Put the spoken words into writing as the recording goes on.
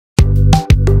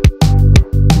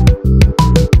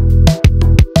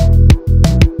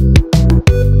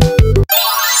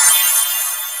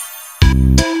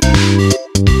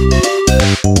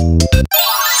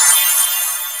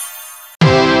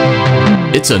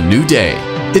It's a new day.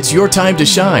 It's your time to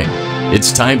shine.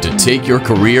 It's time to take your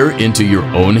career into your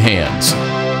own hands.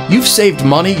 You've saved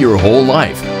money your whole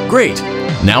life. Great.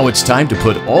 Now it's time to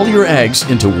put all your eggs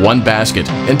into one basket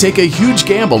and take a huge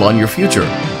gamble on your future.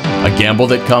 A gamble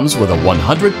that comes with a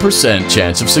 100%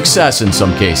 chance of success in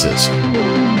some cases.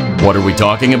 What are we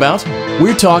talking about?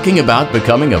 We're talking about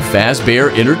becoming a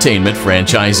Fazbear Entertainment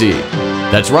franchisee.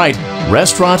 That's right,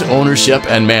 restaurant ownership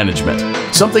and management.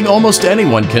 Something almost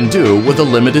anyone can do with a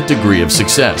limited degree of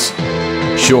success.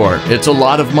 Sure, it's a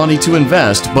lot of money to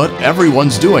invest, but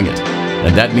everyone's doing it.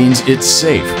 And that means it's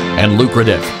safe and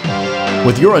lucrative.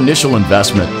 With your initial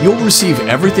investment, you'll receive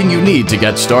everything you need to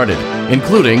get started,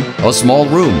 including a small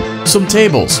room, some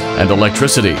tables, and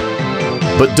electricity.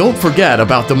 But don't forget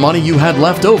about the money you had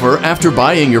left over after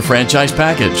buying your franchise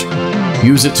package.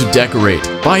 Use it to decorate,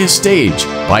 buy a stage,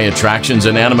 buy attractions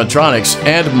and animatronics,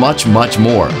 and much, much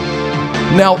more.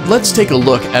 Now, let's take a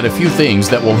look at a few things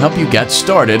that will help you get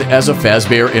started as a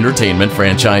Fazbear Entertainment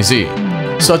franchisee,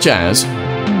 such as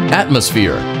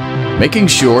atmosphere. Making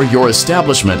sure your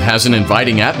establishment has an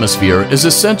inviting atmosphere is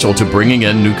essential to bringing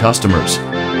in new customers.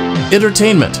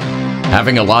 Entertainment.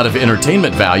 Having a lot of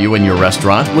entertainment value in your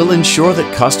restaurant will ensure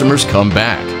that customers come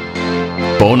back.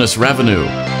 Bonus revenue.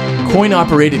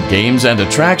 Coin-operated games and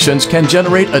attractions can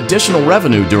generate additional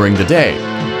revenue during the day,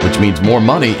 which means more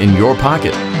money in your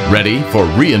pocket, ready for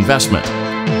reinvestment.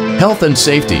 Health and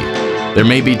safety. There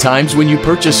may be times when you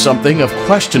purchase something of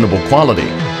questionable quality,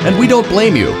 and we don't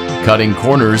blame you. Cutting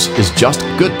corners is just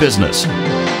good business.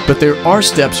 But there are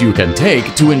steps you can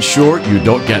take to ensure you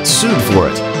don't get sued for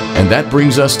it, and that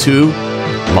brings us to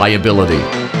liability.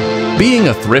 Being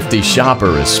a thrifty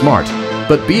shopper is smart,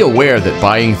 but be aware that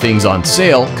buying things on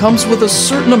sale comes with a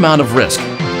certain amount of risk.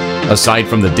 Aside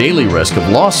from the daily risk of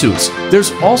lawsuits,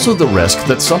 there's also the risk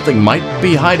that something might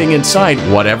be hiding inside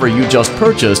whatever you just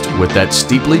purchased with that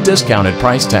steeply discounted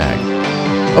price tag.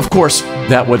 Of course,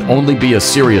 that would only be a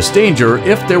serious danger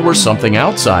if there were something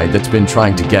outside that's been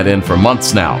trying to get in for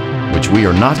months now, which we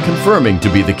are not confirming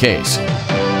to be the case.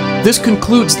 This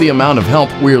concludes the amount of help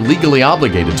we're legally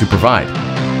obligated to provide.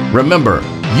 Remember,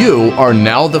 you are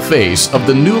now the face of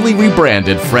the newly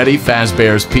rebranded Freddy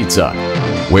Fazbear's Pizza.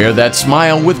 Wear that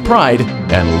smile with pride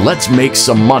and let's make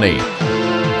some money.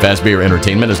 Fazbear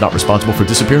Entertainment is not responsible for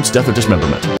disappearance, death, or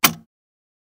dismemberment.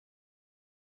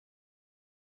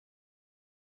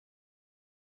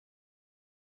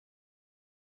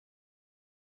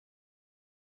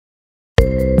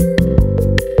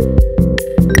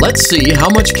 Let's see how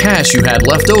much cash you had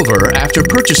left over after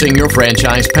purchasing your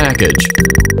franchise package.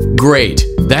 Great,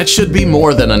 that should be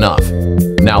more than enough.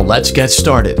 Now let's get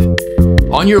started.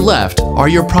 On your left are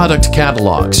your product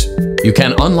catalogs. You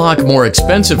can unlock more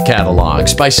expensive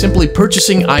catalogs by simply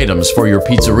purchasing items for your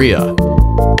pizzeria.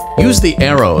 Use the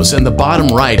arrows in the bottom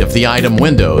right of the item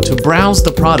window to browse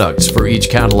the products for each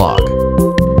catalog.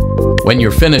 When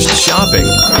you're finished shopping,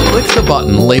 click the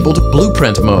button labeled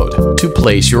Blueprint Mode to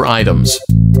place your items.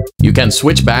 You can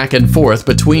switch back and forth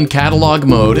between Catalog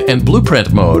Mode and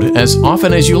Blueprint Mode as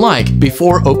often as you like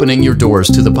before opening your doors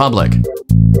to the public.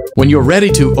 When you're ready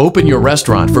to open your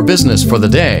restaurant for business for the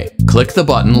day, click the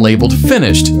button labeled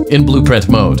Finished in Blueprint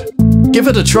Mode. Give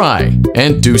it a try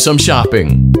and do some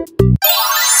shopping.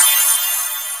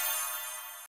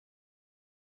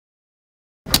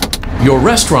 Your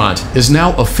restaurant is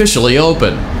now officially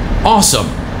open. Awesome!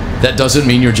 That doesn't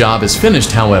mean your job is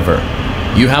finished, however.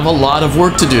 You have a lot of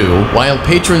work to do while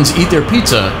patrons eat their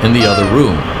pizza in the other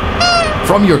room.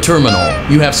 From your terminal,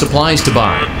 you have supplies to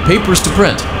buy, papers to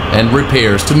print, and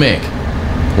repairs to make.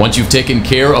 Once you've taken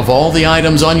care of all the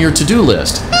items on your to-do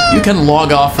list, you can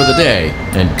log off for the day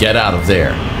and get out of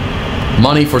there.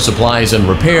 Money for supplies and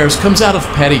repairs comes out of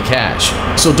petty cash,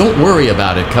 so don't worry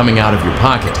about it coming out of your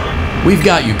pocket. We've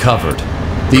got you covered.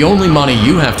 The only money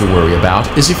you have to worry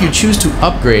about is if you choose to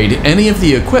upgrade any of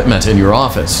the equipment in your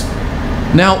office.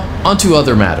 Now, onto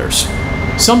other matters.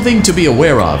 Something to be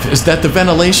aware of is that the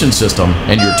ventilation system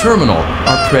and your terminal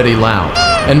are pretty loud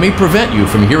and may prevent you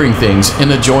from hearing things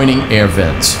in adjoining air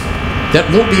vents. That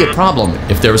won't be a problem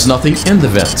if there is nothing in the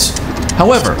vents.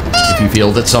 However, if you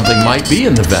feel that something might be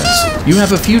in the vents, you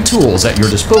have a few tools at your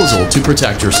disposal to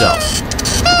protect yourself.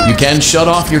 You can shut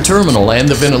off your terminal and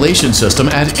the ventilation system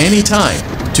at any time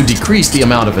to decrease the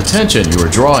amount of attention you are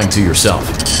drawing to yourself.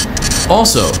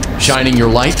 Also, shining your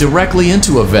light directly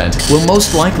into a vent will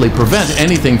most likely prevent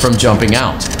anything from jumping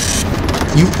out.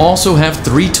 You also have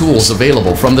 3 tools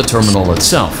available from the terminal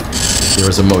itself. There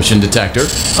is a motion detector,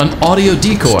 an audio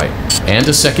decoy, and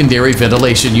a secondary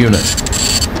ventilation unit.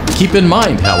 Keep in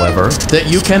mind, however, that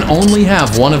you can only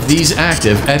have one of these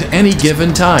active at any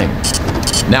given time.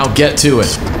 Now get to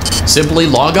it. Simply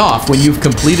log off when you've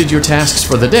completed your tasks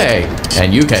for the day,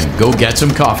 and you can go get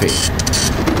some coffee.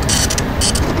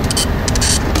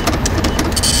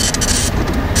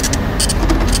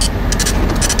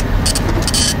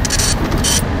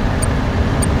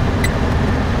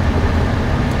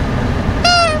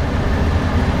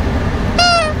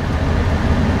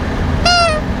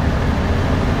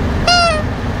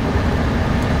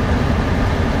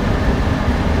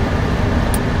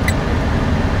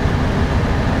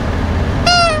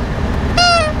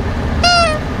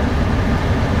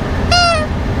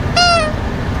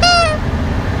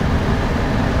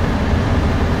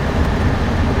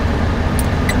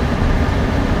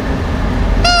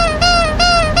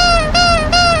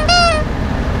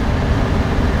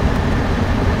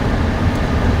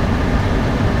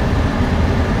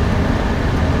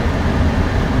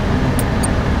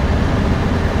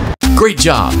 Great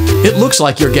job! It looks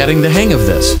like you're getting the hang of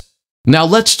this. Now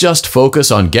let's just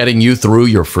focus on getting you through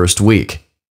your first week.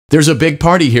 There's a big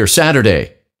party here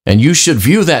Saturday, and you should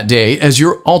view that day as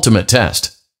your ultimate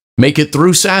test. Make it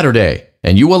through Saturday,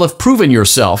 and you will have proven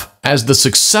yourself as the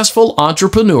successful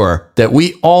entrepreneur that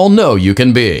we all know you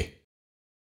can be.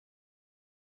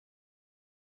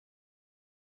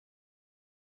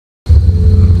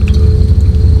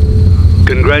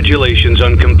 Congratulations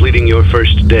on completing your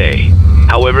first day.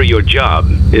 However, your job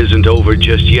isn't over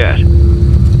just yet.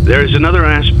 There is another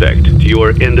aspect to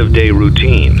your end-of-day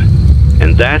routine,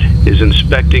 and that is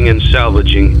inspecting and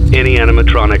salvaging any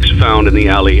animatronics found in the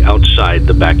alley outside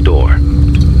the back door.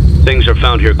 Things are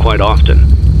found here quite often,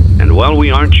 and while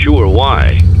we aren't sure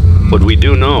why, what we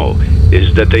do know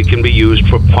is that they can be used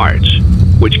for parts,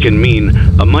 which can mean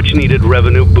a much-needed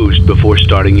revenue boost before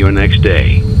starting your next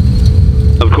day.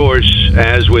 Of course,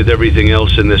 as with everything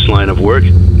else in this line of work,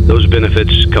 those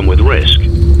benefits come with risk.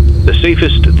 The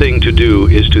safest thing to do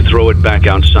is to throw it back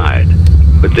outside,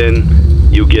 but then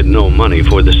you get no money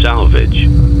for the salvage.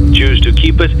 Choose to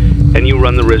keep it, and you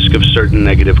run the risk of certain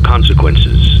negative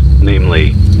consequences,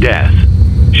 namely death,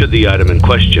 should the item in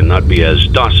question not be as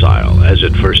docile as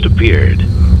it first appeared.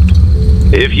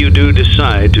 If you do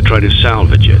decide to try to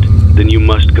salvage it, then you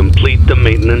must complete the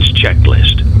maintenance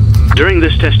checklist. During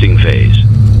this testing phase,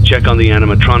 check on the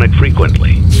animatronic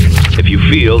frequently. If you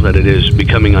feel that it is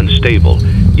becoming unstable,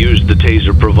 use the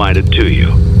taser provided to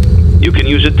you. You can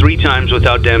use it 3 times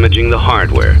without damaging the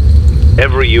hardware.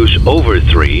 Every use over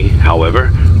 3,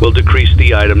 however, will decrease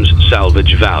the item's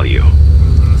salvage value.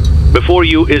 Before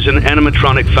you is an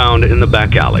animatronic found in the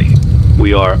back alley.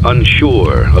 We are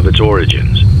unsure of its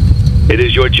origins. It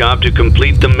is your job to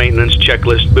complete the maintenance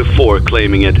checklist before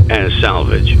claiming it as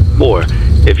salvage. Or,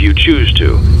 if you choose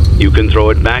to, you can throw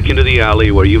it back into the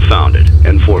alley where you found it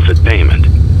and forfeit payment.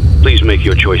 Please make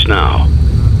your choice now.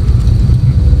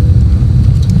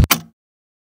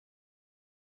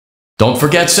 Don't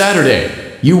forget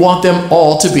Saturday. You want them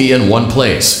all to be in one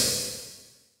place.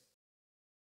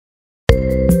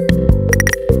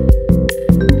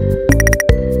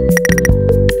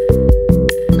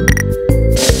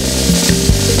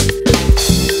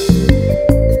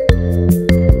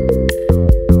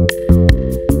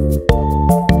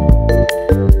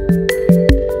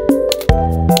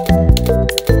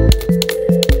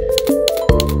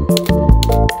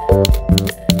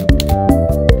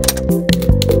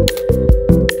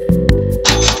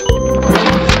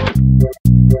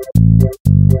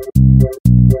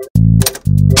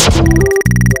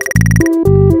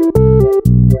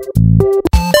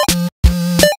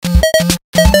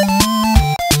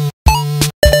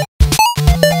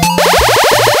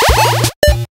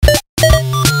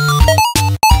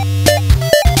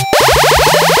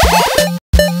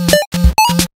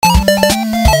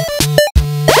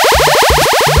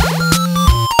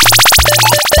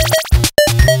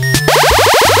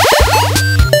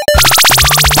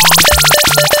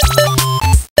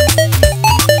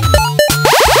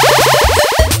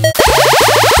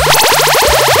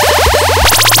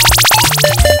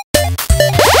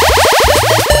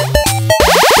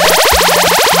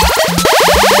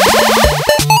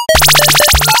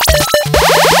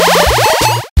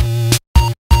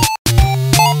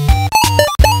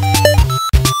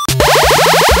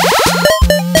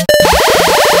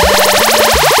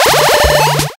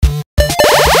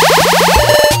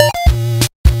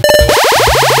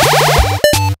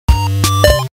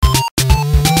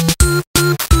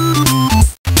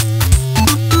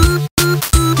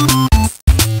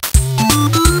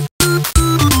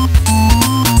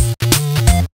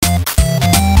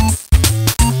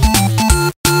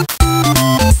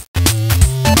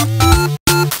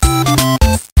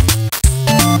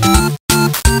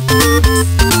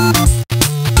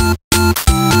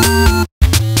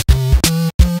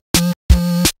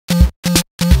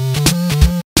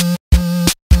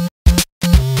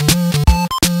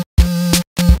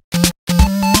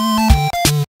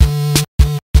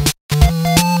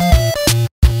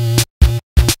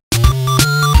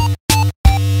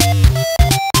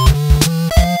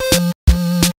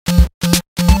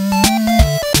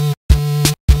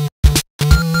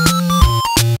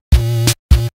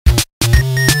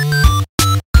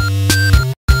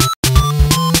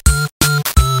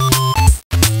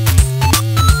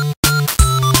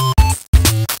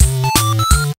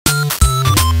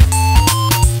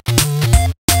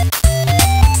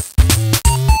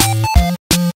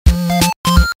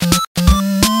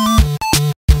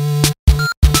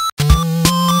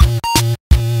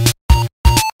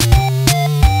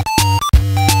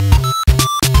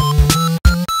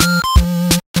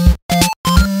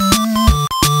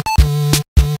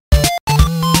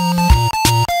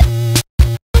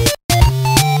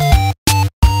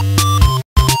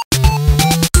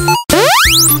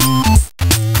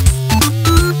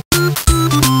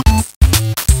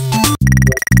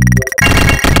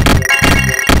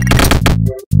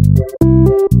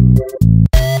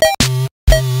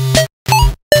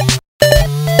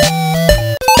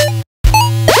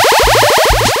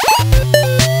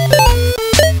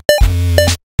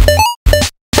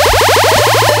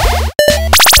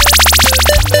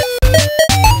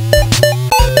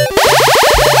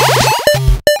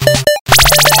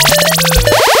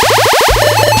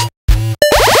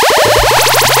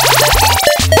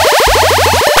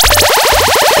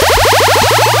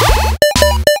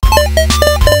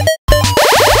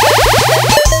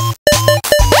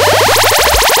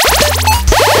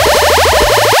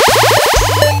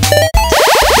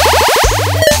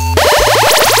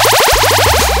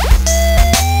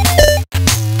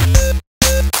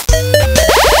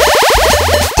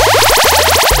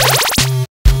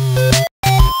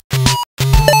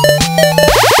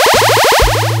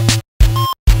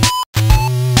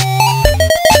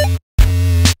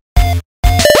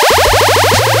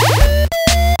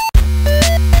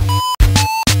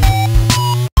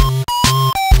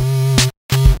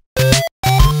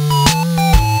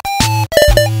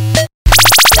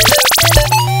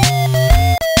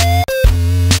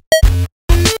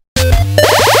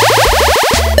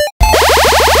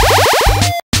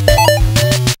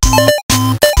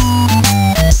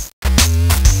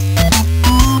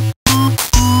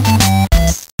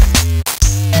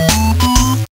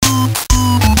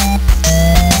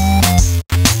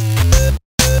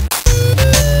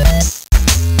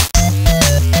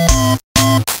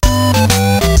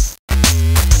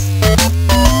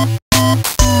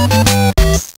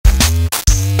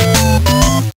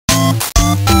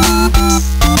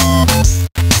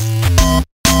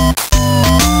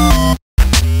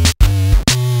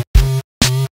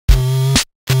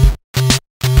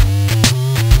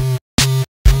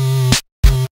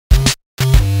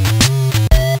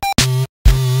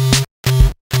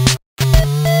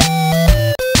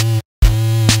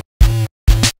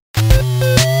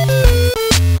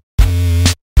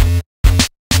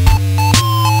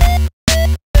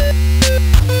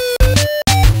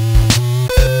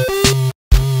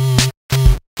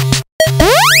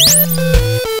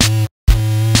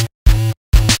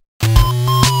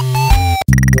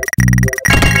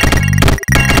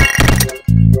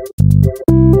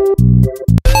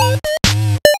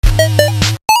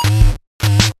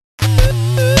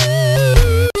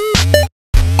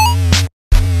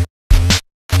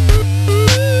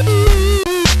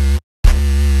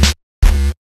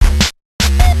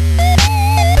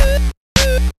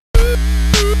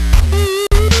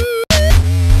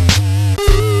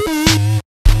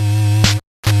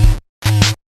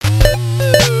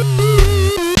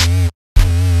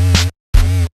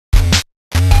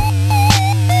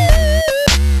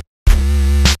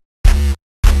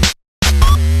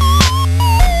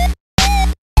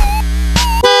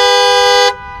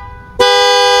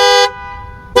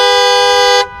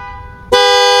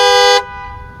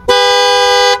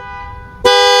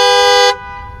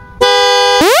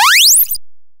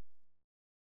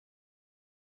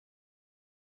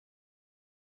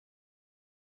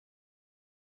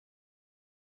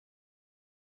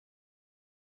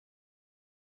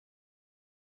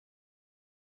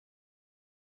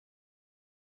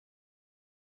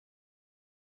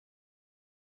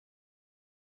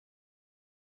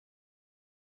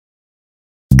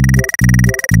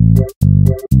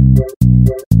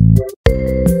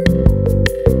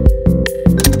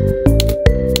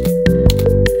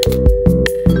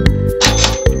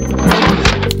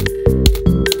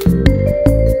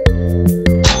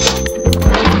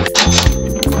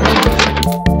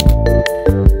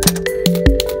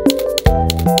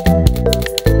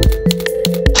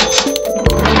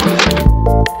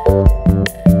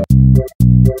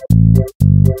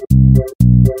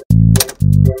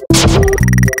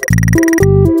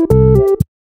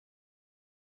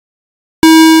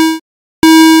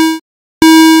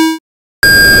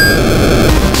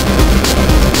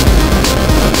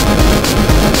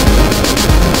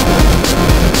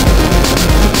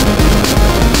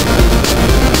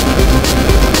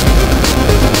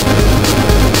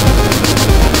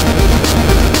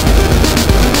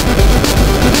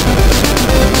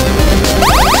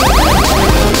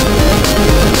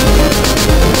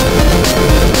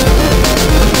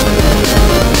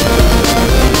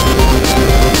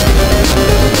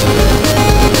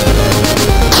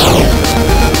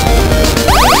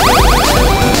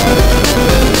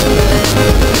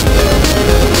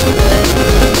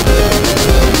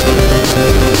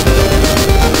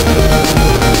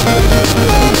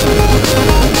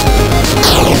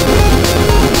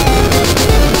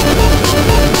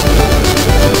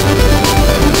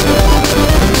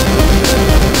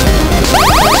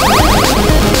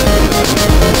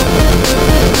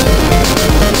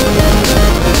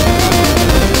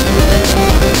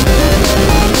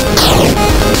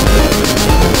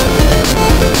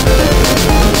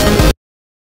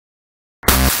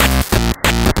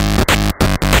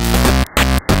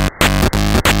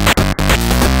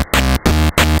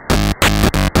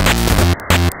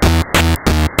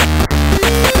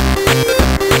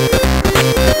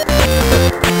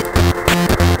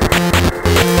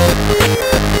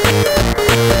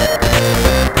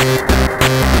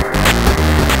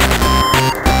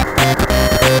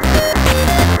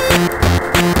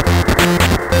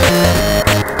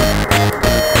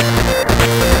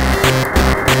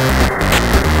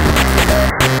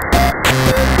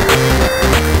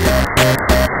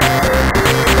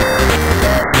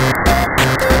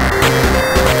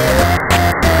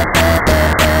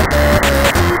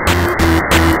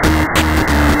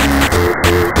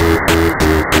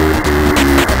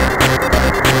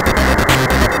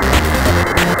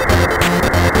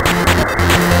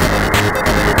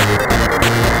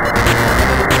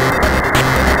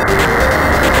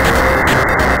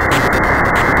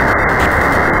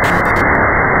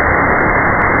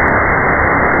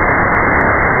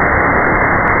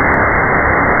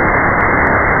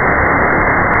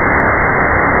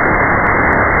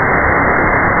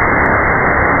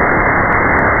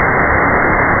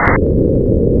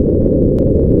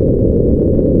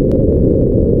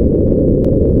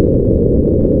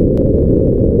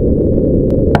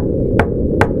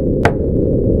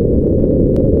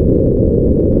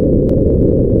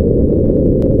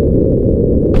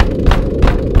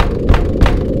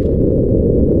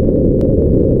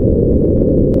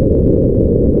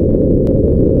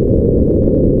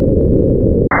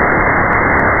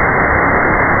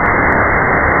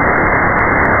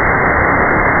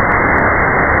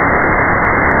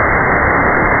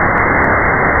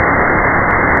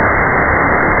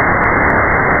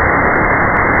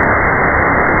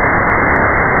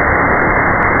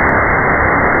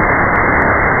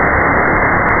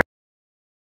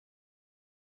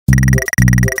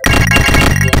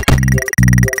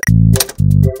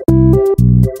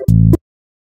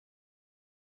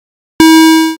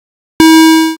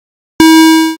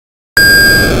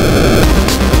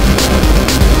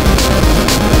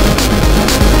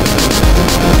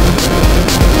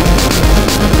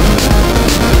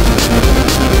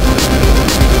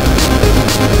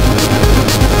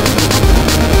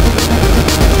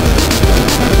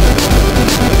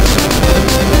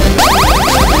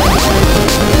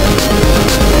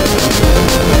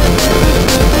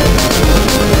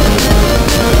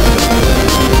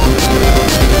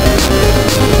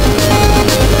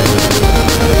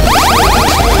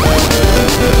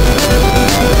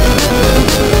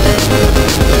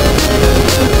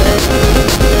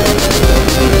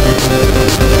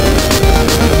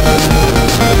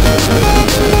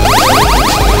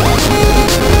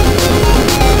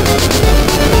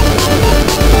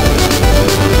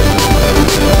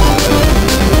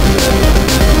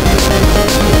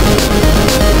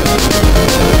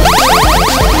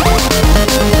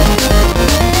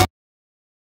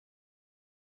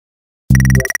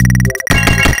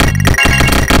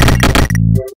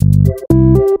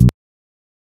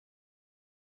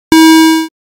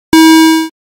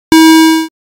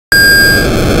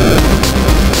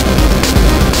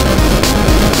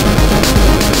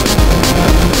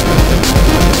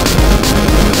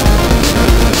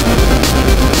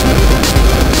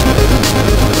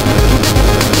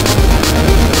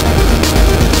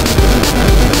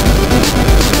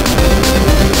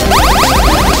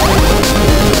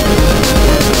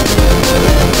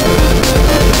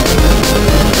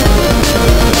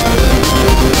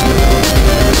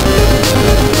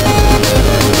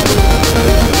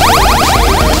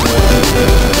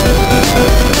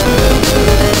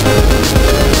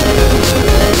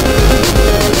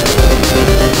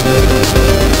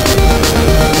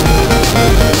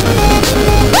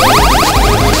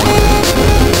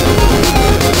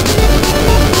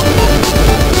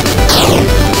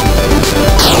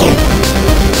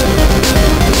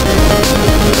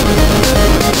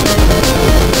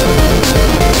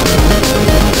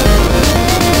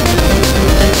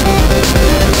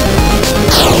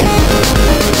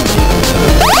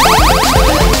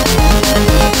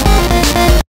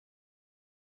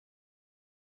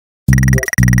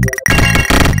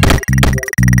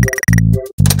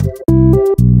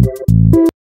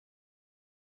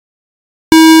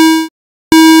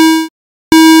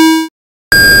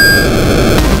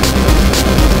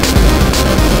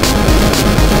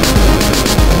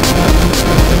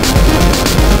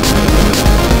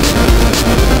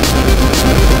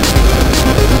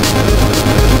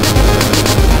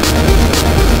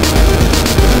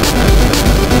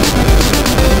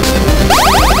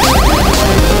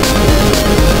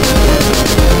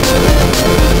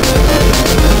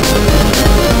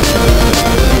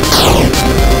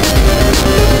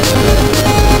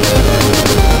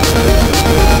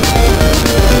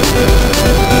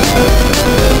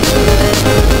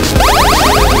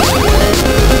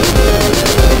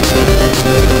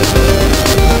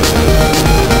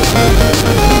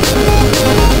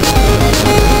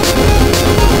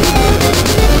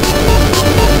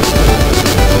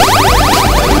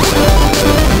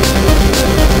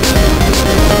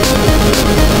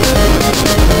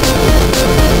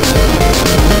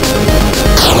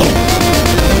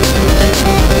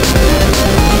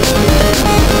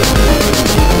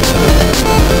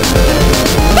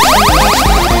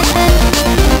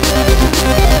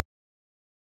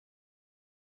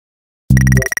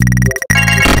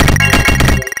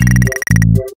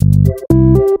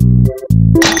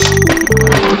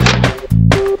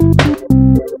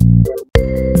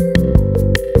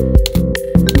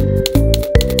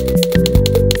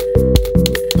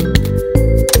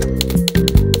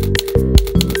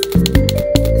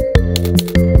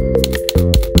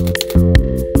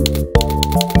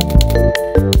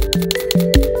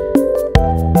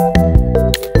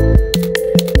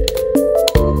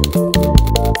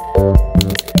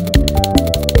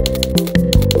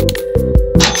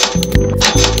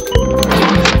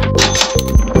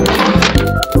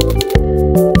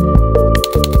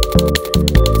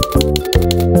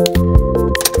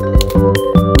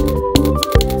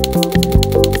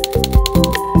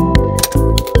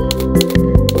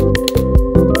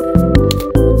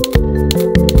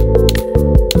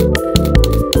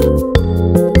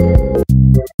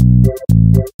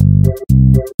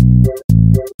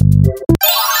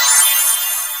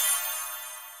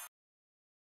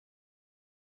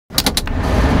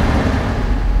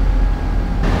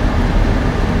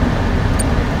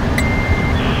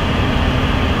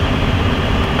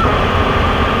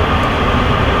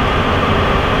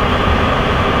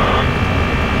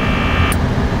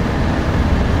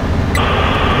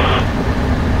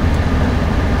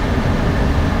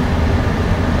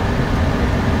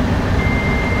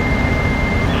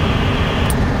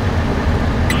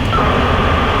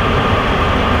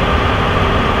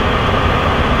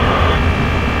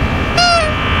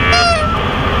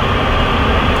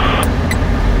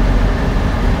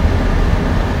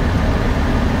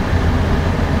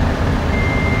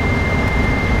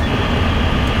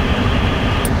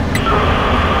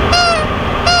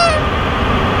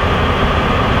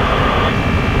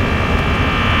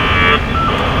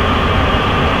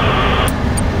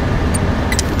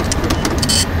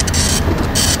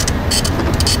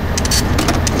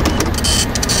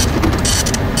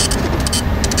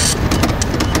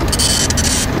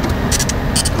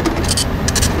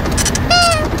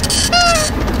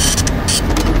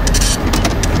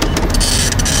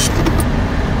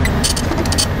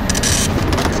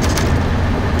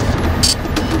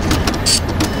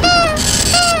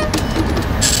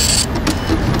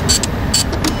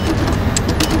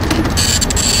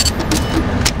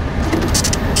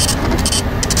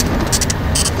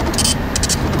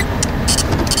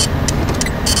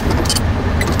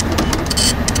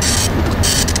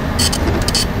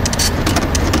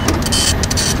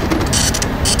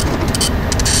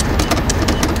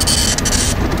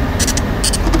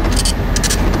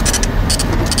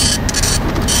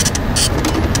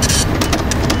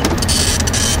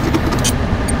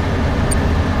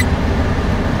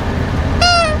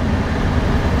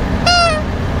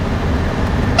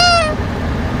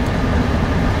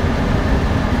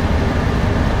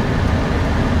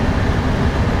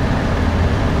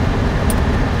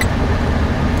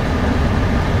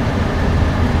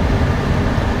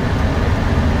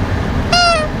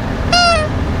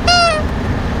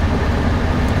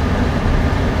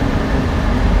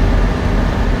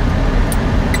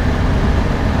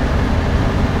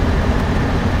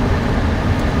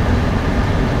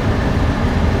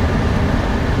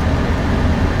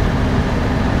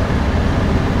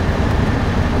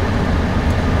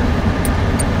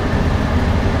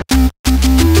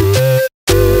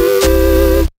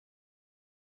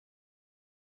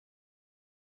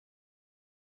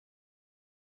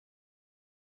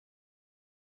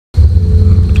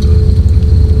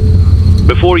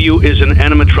 Before you is an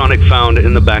animatronic found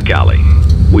in the back alley.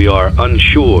 We are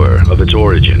unsure of its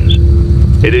origins.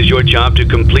 It is your job to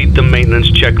complete the maintenance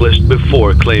checklist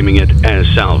before claiming it as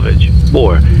salvage.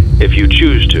 Or, if you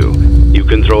choose to, you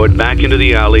can throw it back into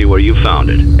the alley where you found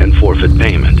it and forfeit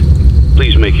payment.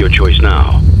 Please make your choice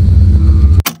now.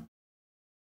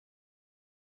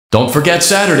 Don't forget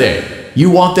Saturday. You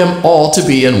want them all to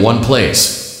be in one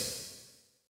place.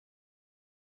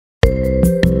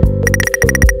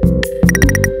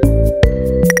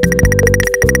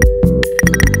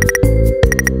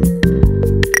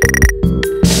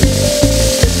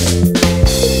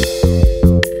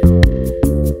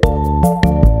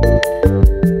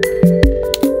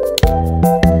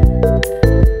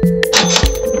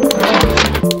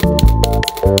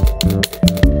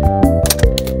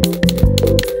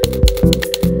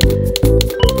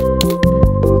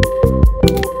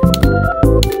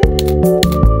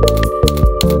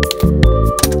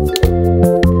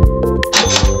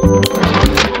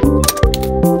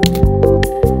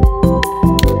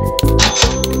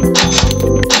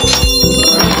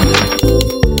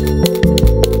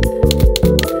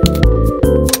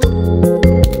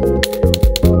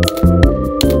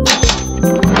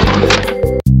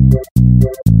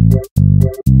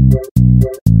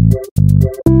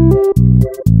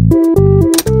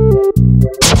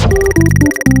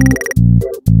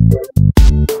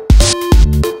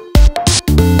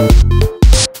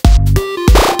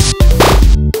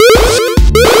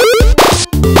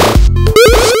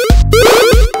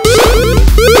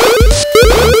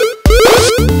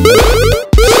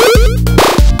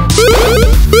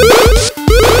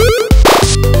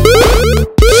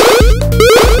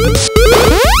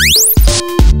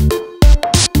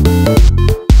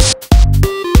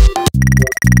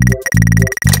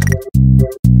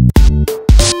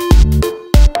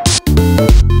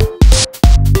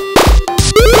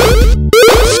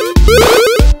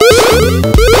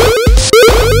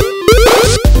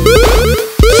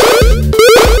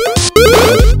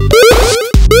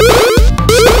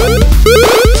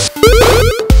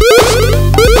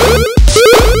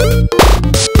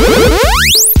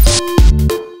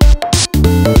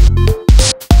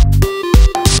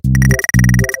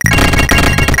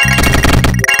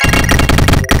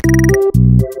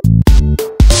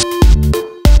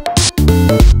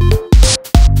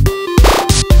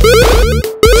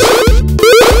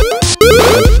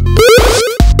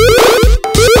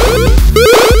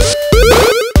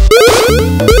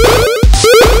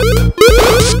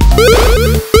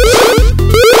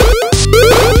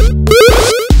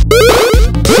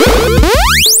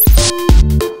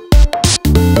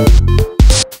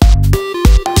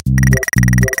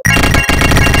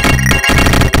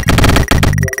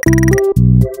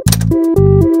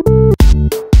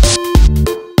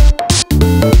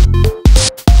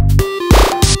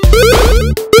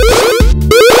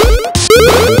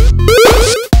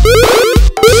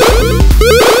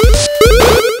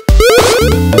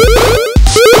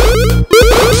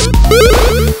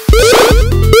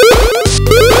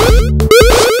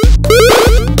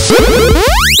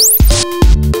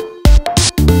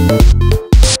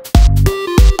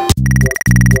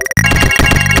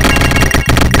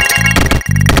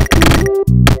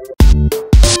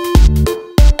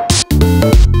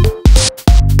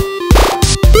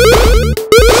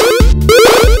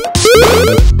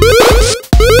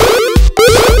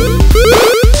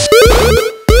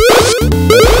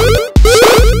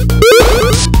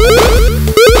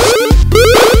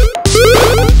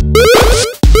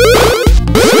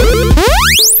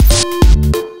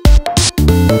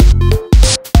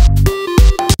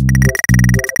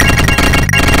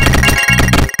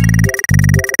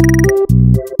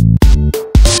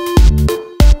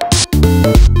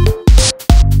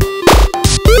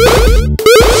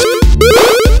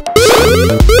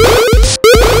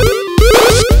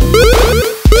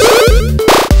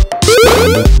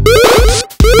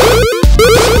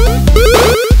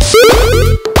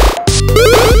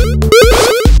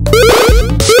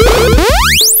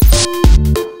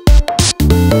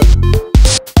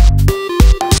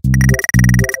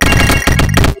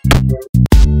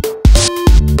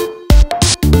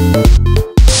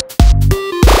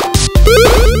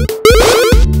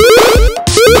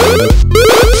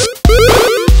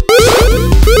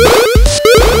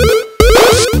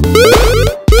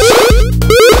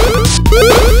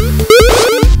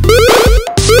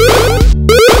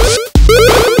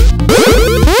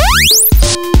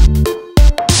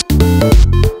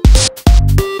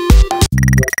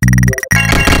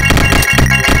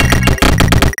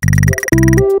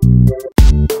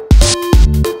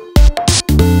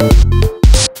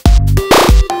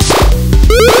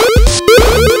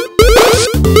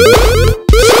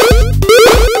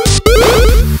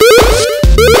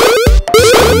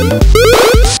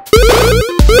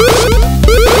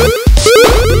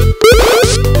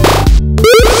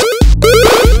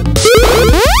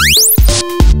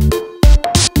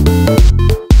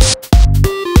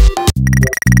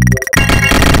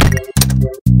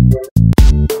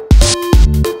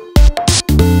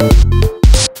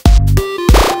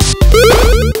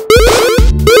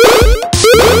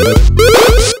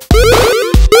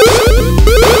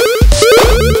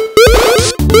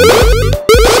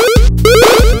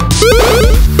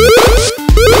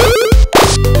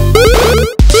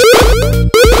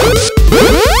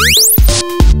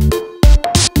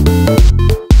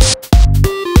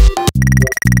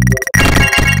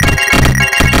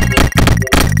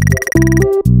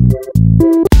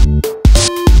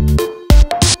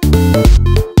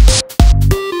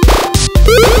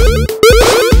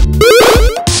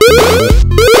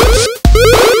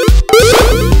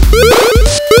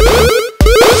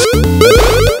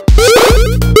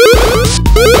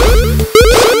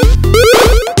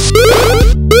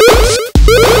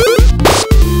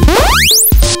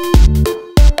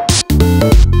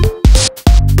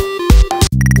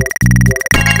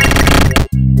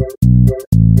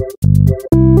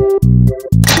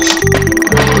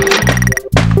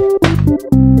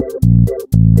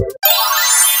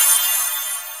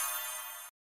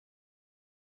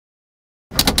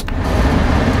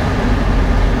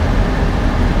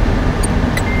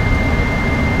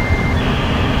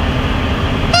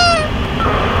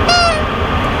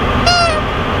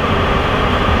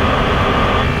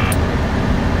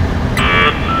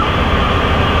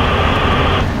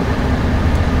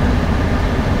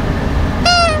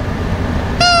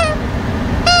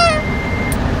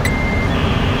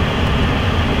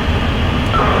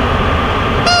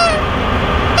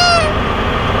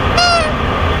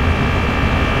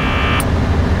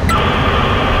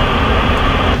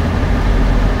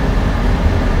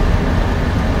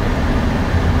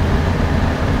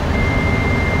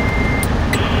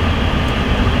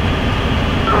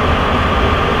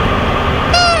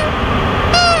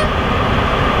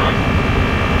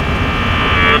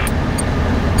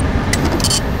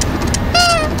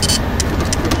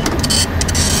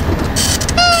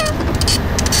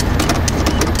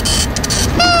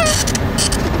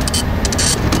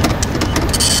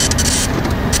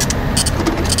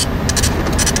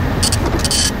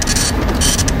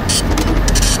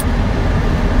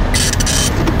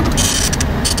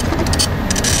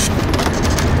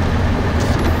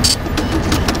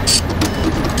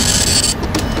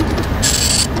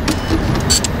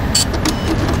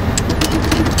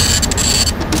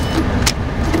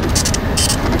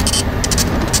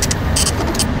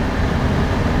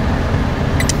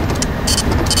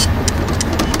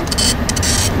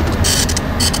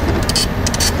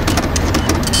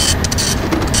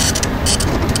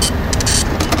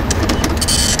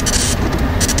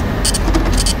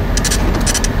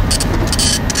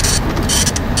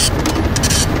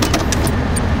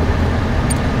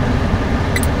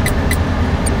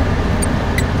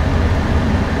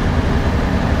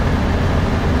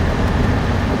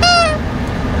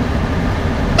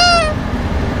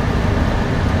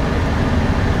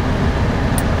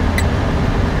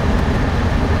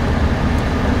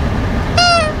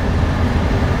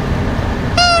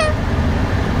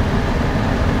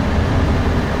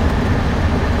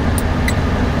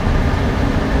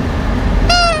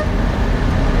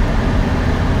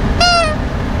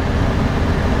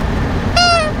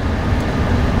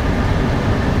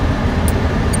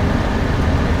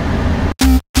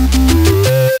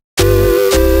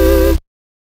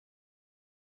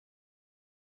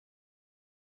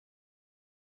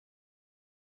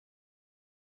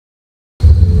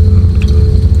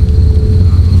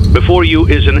 Before you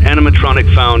is an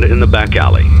animatronic found in the back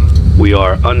alley. We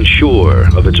are unsure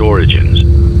of its origins.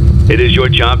 It is your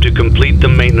job to complete the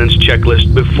maintenance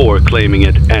checklist before claiming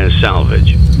it as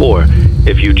salvage. Or,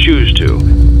 if you choose to,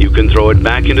 you can throw it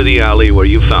back into the alley where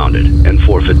you found it and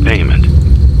forfeit payment.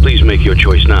 Please make your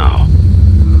choice now.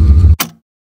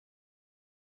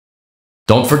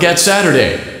 Don't forget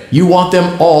Saturday. You want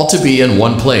them all to be in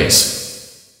one place.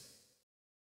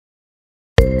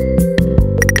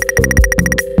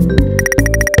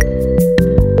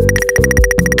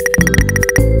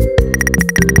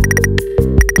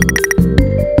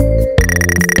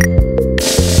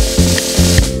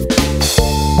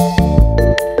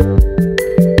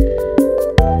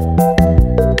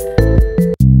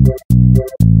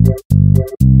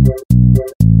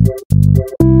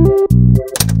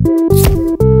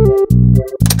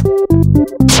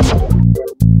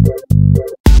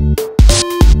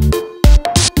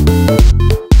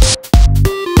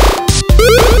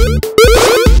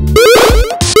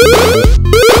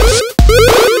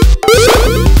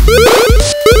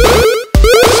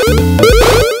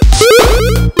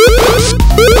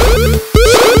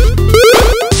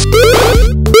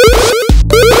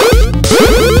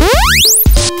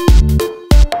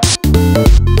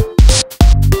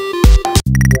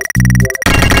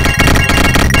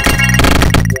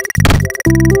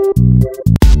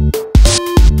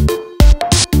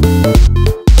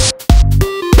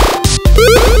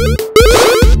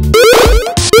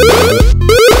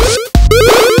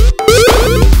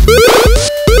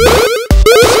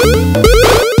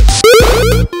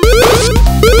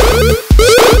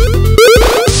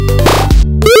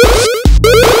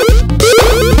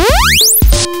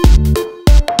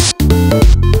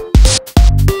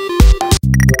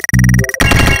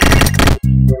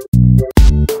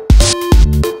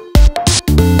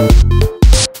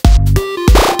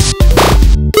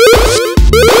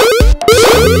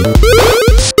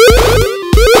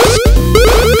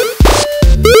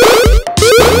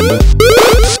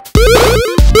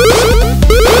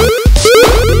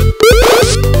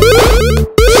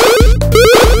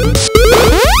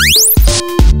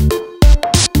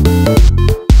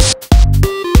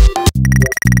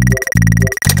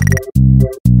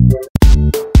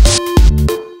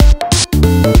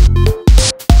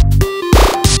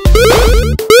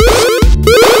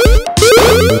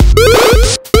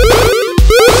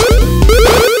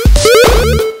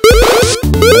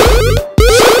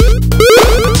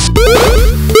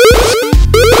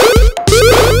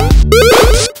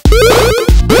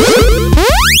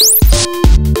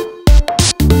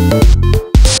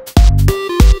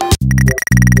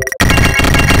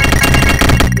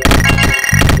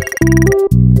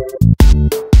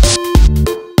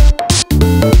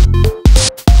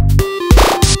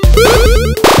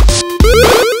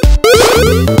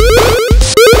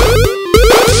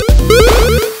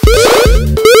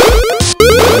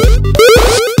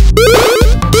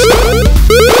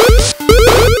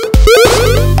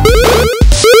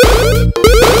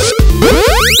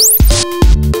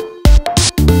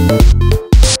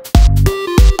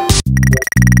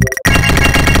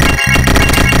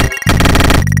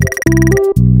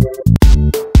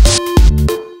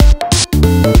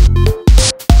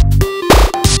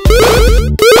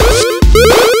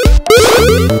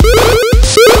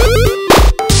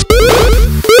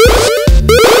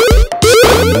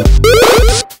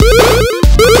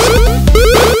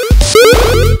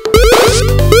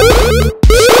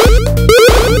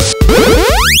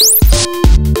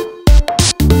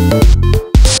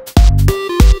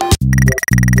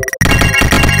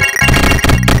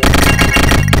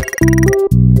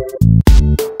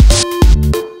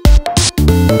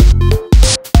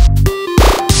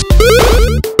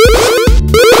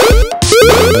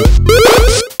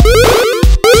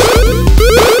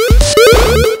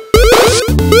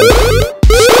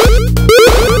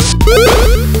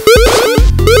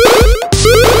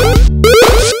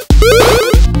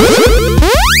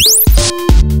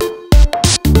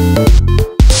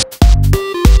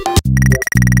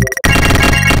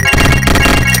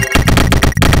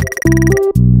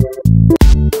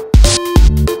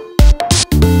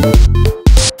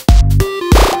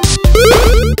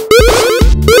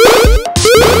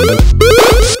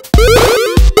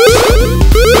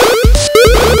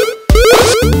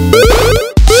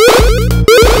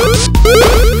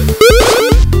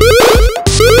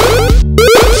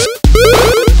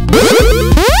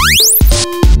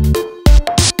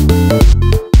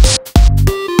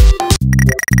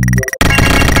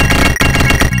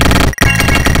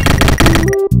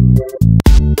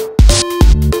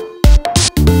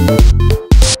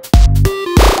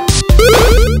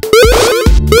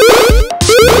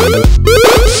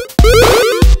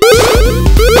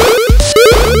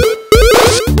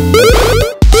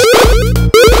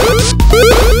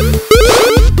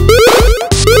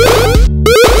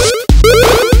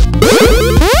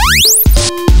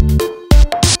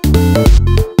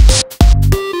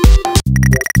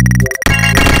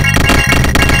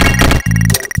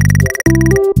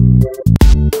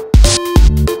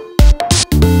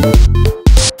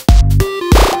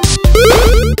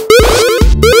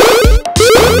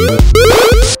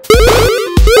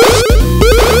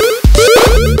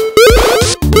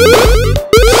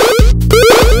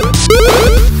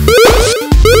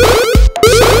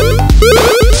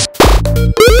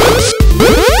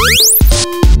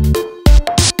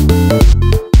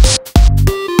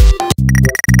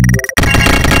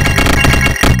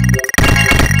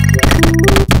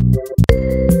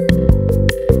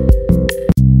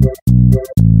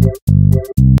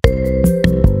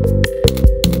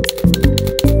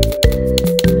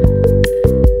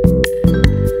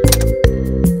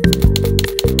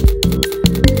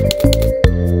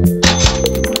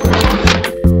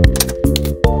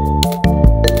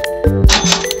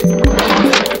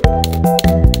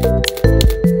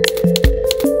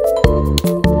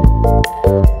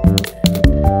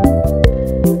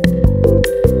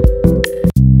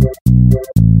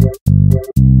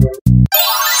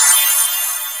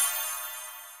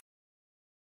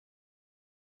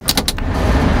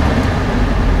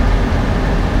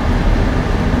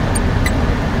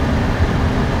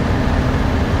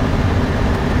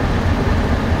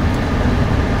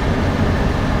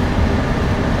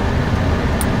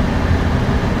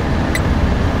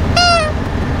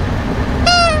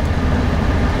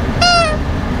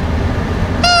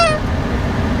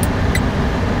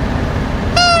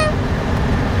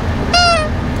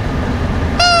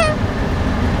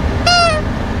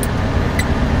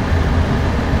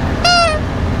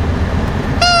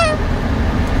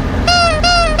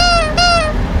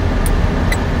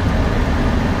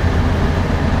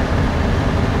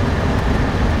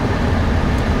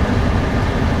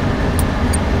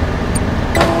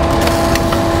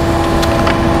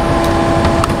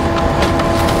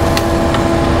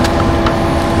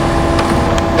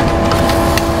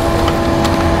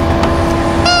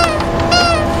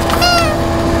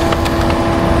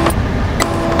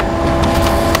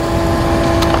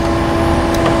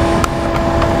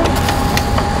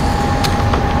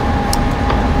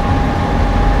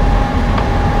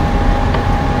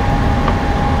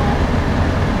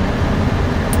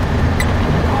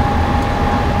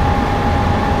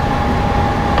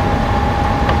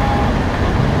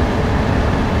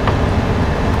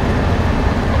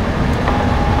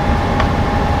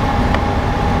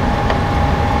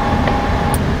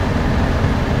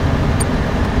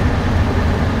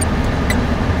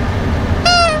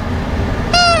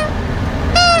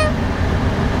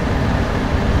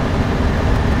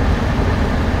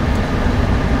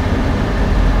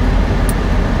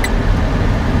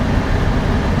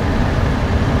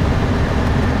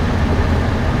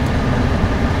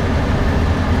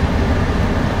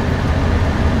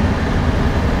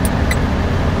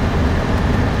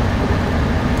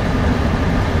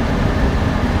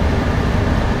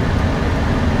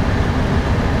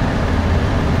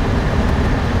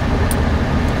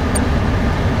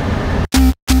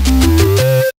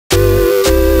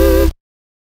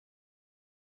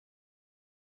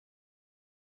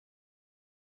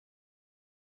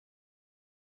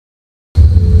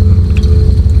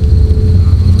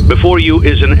 Before you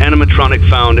is an animatronic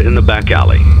found in the back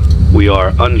alley. We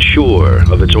are unsure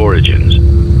of its origins.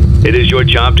 It is your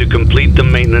job to complete the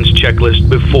maintenance checklist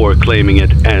before claiming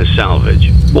it as salvage.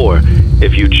 Or,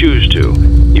 if you choose to,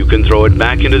 you can throw it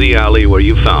back into the alley where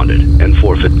you found it and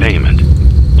forfeit payment.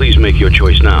 Please make your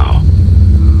choice now.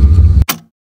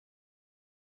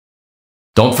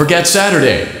 Don't forget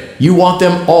Saturday. You want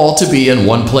them all to be in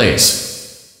one place.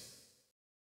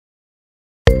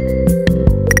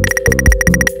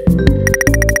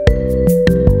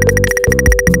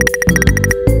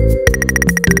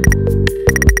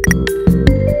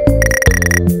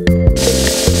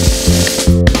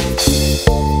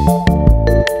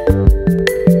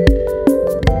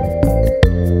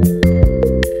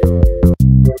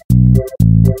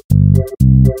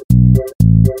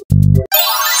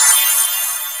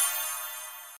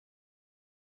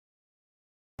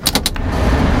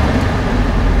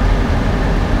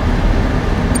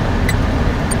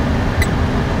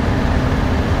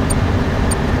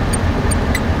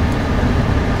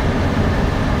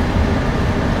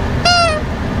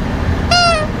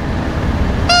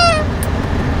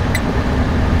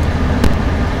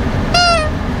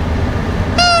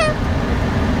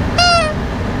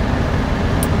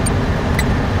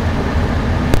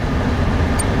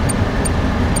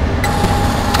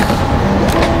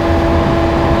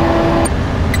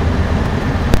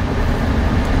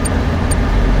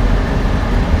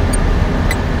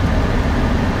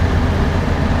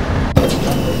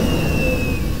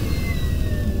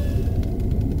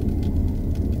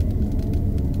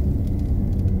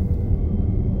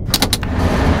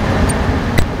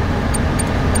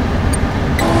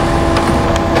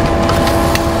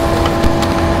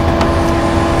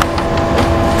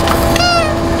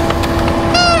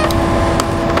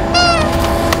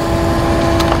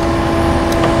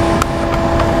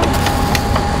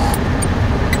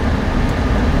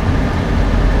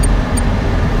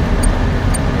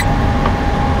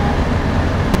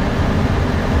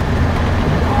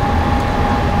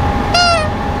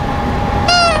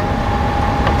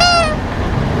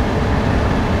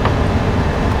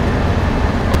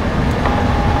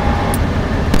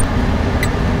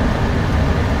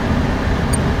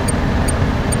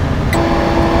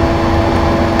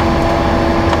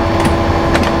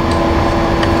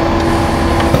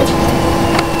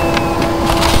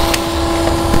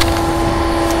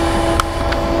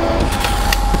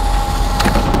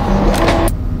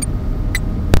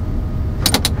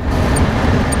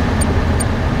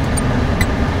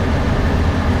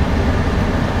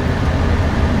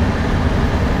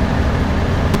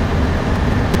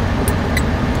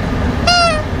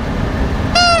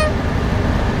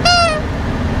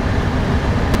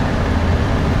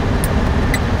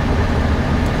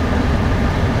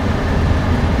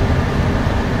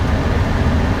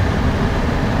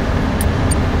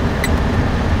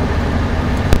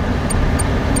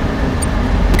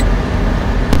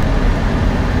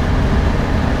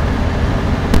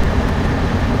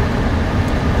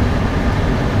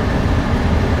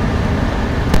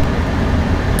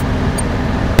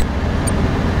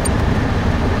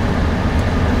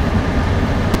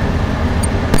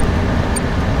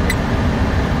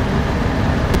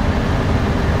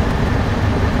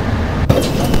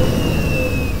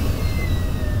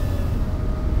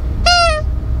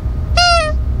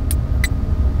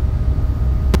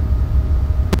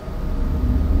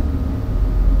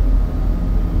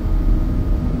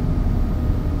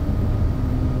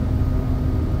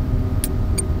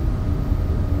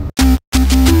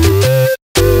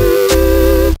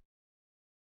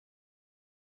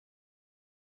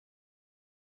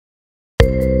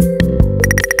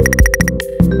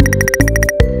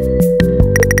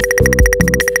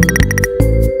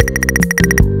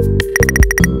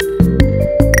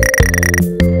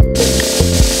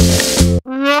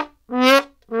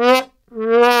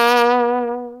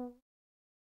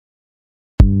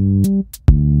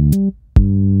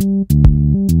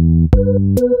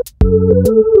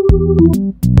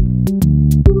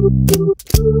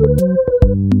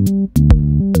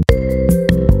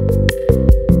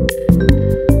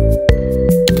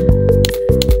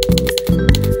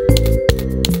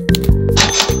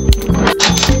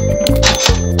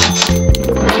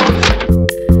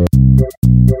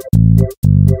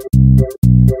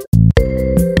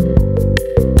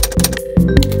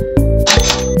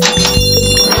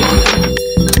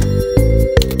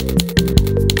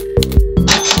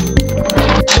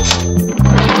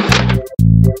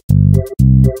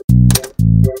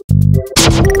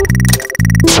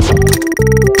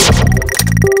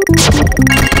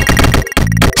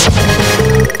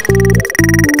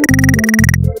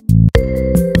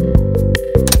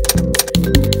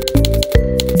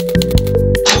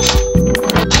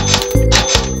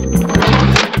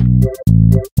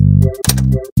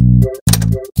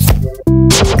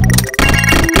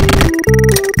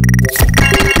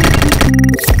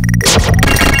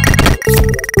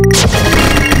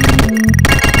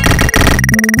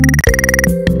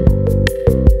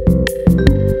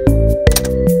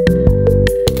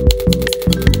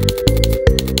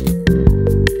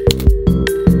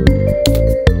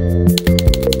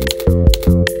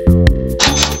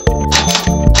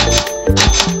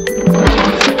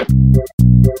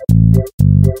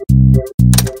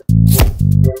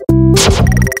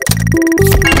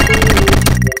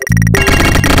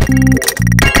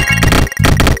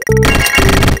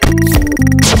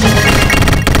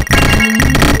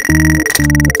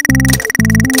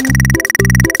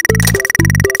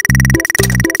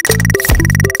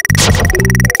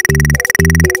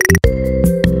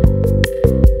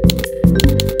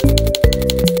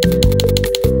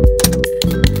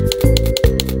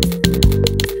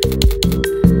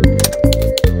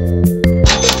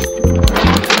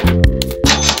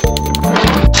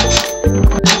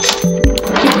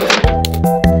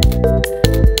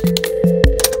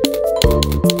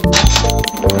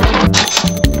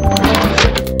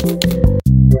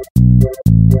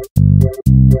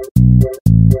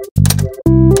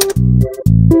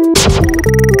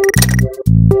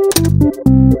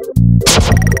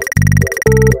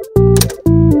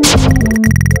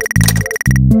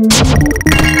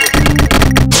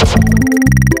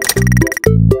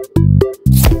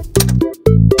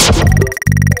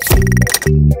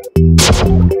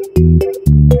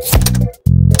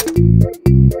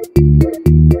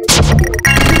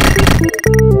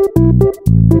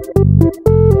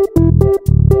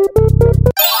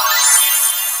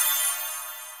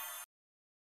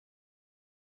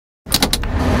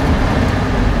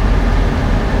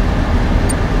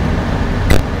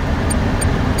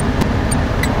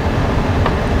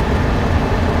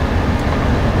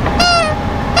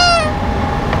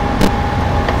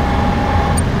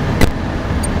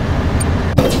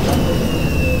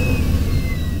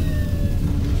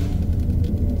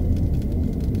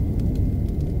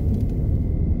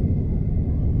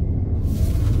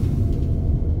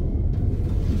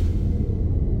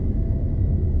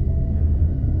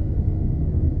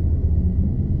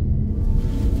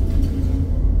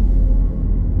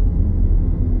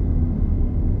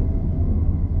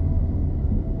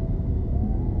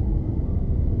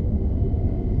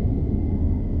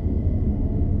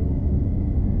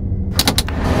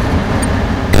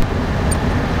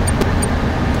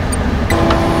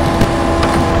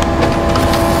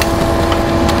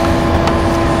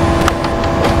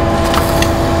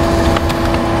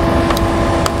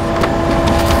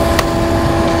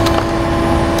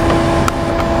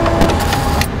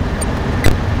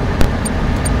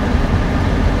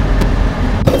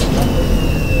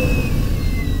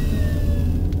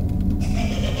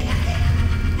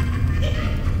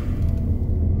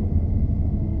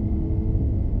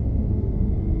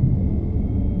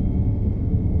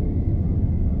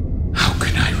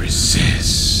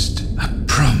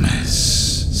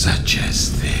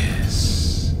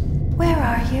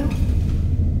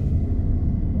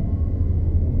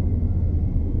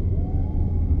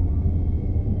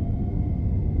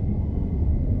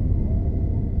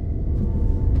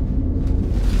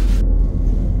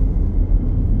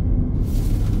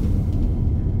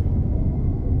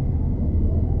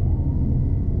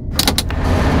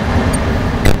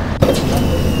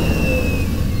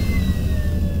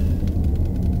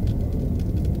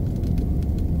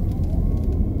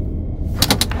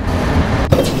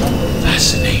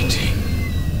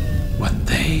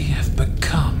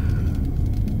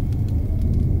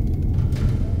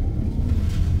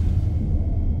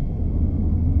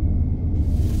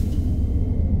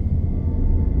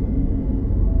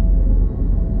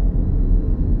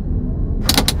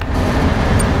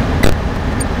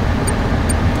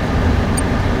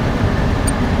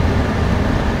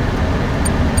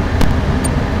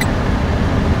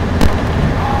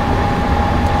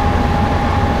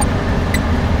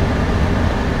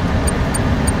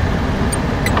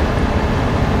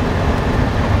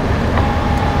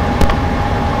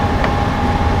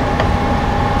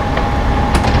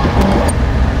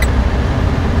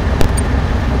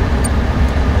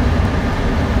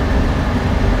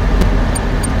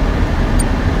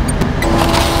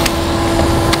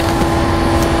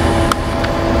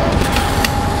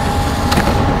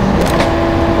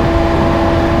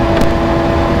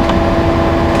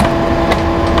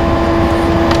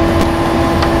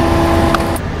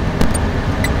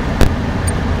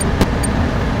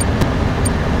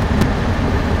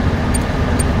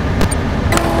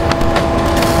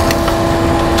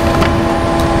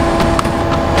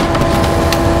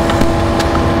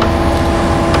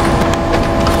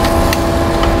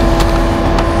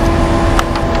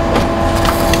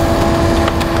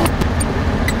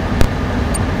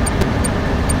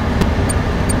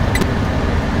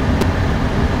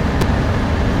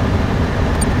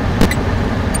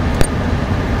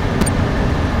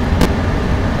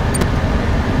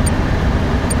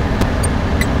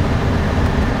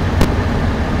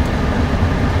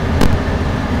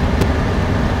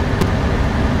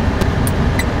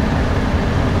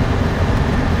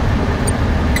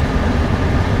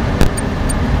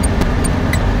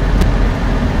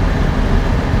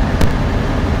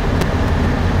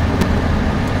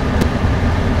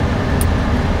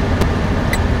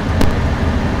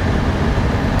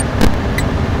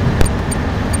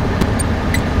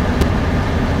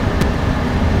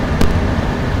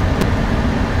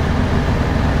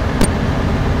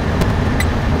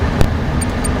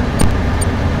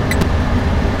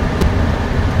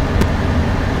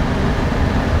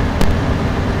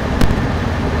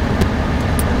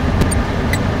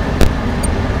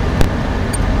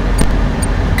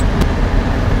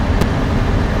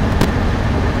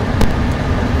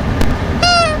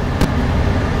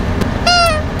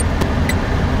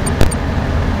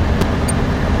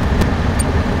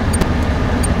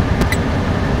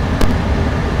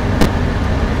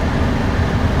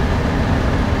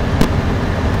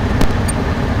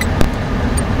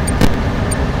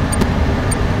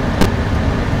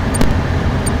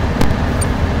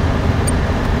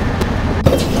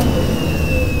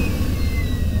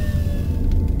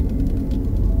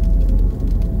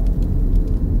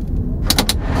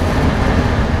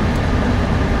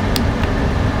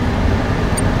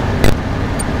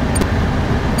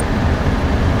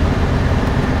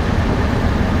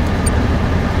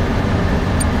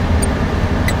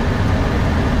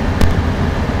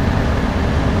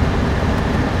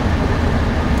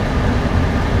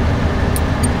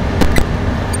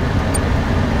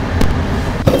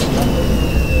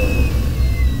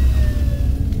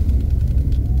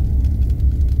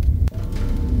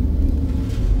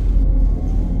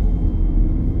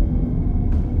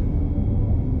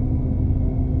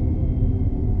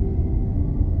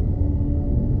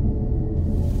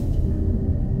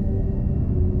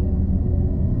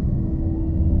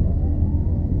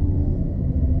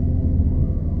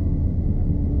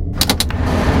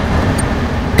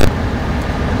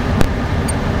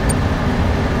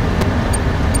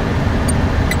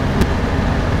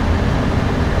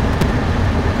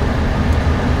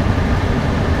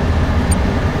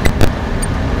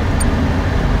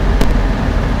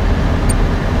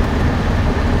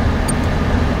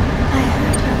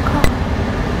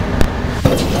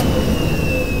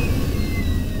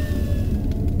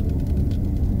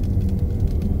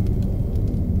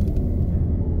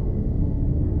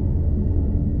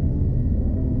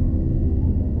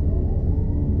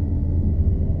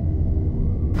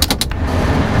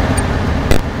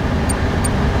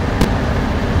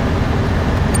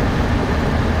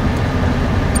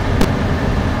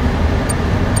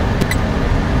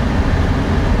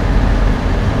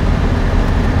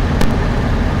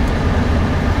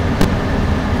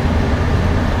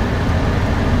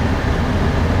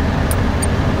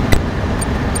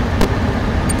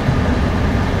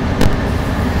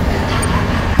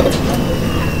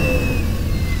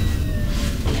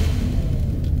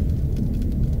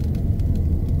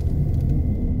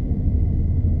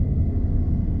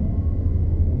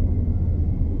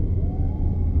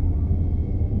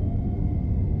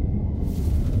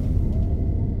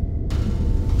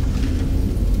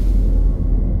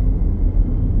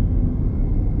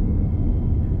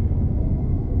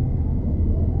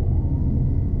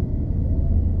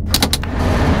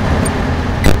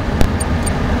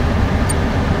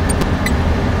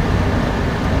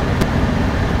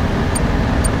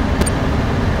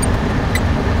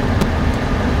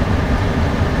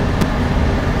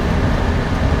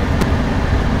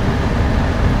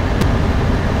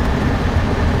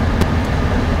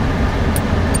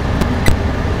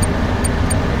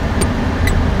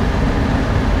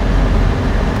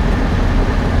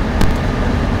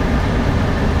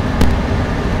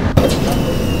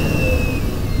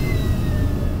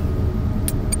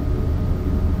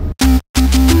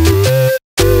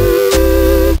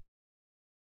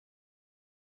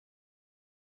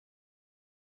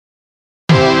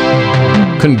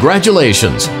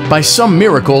 Congratulations! By some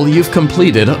miracle, you've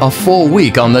completed a full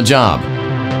week on the job.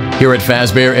 Here at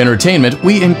Fazbear Entertainment,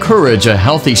 we encourage a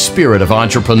healthy spirit of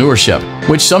entrepreneurship,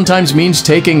 which sometimes means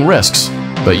taking risks.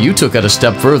 But you took it a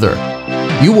step further.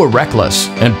 You were reckless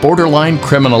and borderline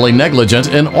criminally negligent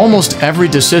in almost every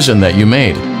decision that you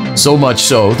made. So much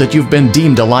so that you've been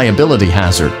deemed a liability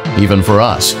hazard, even for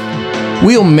us.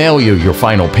 We'll mail you your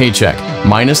final paycheck,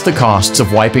 minus the costs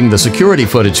of wiping the security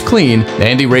footage clean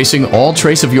and erasing all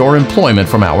trace of your employment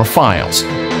from our files.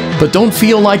 But don't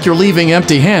feel like you're leaving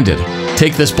empty-handed.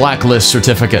 Take this blacklist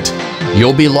certificate.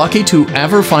 You'll be lucky to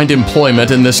ever find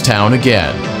employment in this town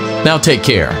again. Now take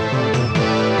care.